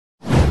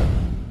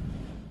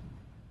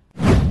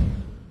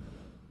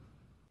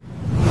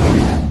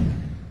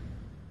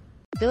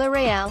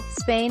Villareal,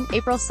 Spain,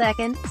 April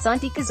 2.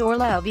 Santi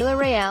Cazorla of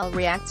Villarreal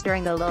reacts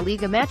during the La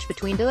Liga match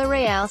between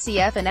Villareal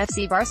CF and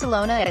FC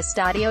Barcelona at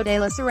Estadio de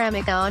la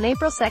Ceramica on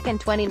April 2,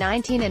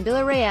 2019 in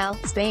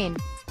Villareal, Spain.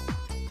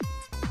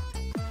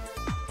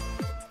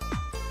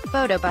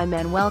 Photo by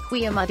Manuel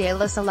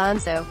Queimadelos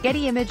Alonso.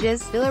 Getty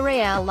Images.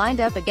 Villareal lined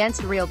up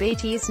against Real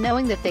Betis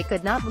knowing that they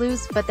could not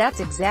lose, but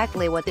that's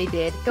exactly what they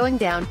did, going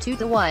down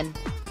 2-1.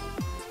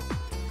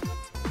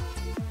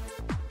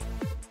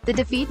 The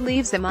defeat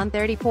leaves them on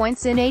 30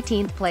 points in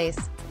 18th place.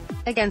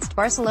 Against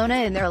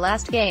Barcelona in their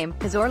last game,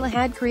 Cazorla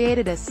had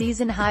created a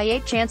season-high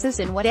 8 chances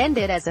in what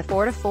ended as a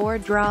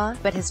 4-4 draw,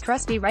 but his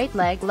trusty right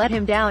leg let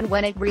him down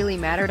when it really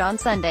mattered on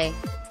Sunday.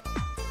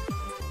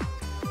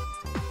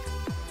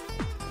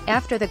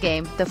 After the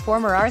game, the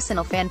former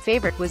Arsenal fan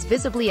favourite was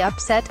visibly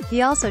upset.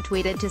 He also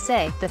tweeted to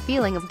say, "The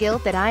feeling of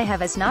guilt that I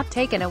have is not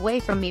taken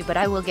away from me, but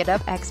I will get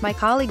up, my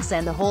colleagues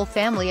and the whole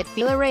family at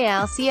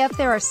Villareal CF.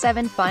 There are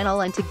 7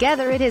 final and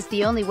together it is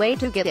the only way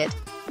to get it.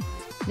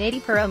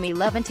 Nadie pero me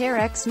levantar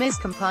mis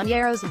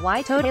compañeros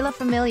y toda la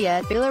familia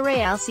at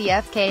Villareal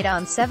CF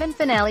quedan 7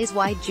 finales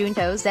y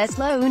juntos es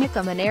la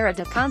única manera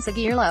de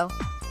conseguirlo."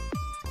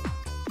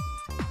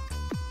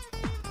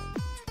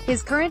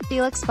 His current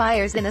deal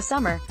expires in the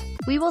summer.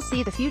 "We will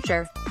see the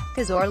future,"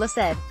 Cazorla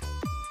said.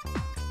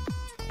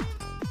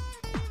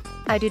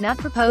 "I do not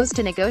propose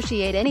to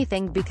negotiate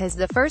anything because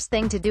the first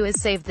thing to do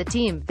is save the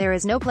team. There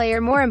is no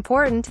player more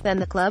important than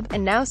the club,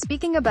 and now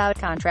speaking about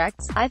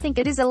contracts, I think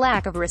it is a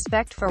lack of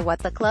respect for what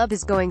the club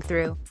is going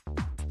through.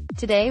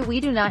 Today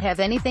we do not have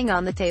anything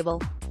on the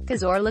table,"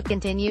 Cazorla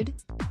continued.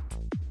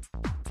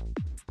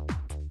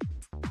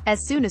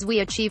 "As soon as we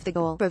achieve the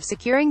goal of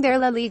securing their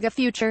La Liga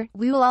future,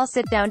 we will all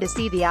sit down to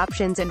see the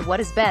options and what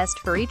is best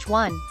for each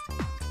one."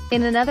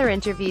 In another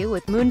interview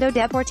with Mundo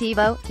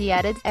Deportivo, he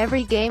added,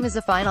 "Every game is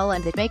a final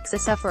and it makes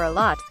us suffer a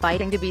lot.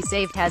 Fighting to be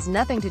saved has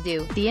nothing to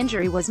do. The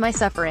injury was my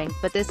suffering,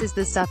 but this is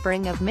the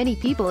suffering of many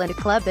people in a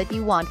club that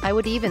you want. I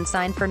would even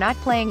sign for not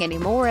playing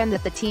anymore and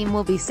that the team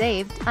will be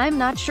saved. I'm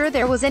not sure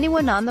there was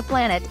anyone on the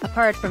planet,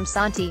 apart from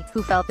Santi,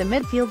 who felt the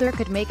midfielder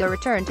could make a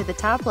return to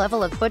the top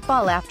level of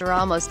football after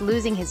almost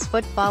losing his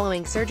foot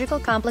following surgical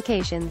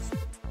complications."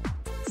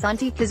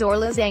 Santi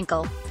Cazorla's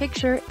ankle.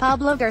 Picture,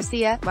 Pablo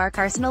Garcia. Mark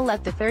Arsenal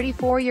let the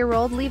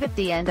 34-year-old leave at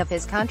the end of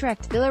his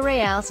contract.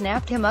 Villareal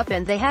snapped him up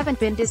and they haven't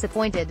been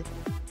disappointed.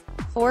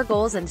 4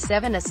 goals and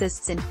 7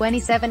 assists in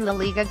 27 La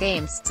Liga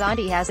games.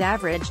 Santi has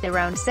averaged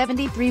around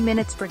 73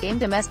 minutes per game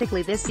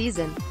domestically this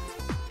season.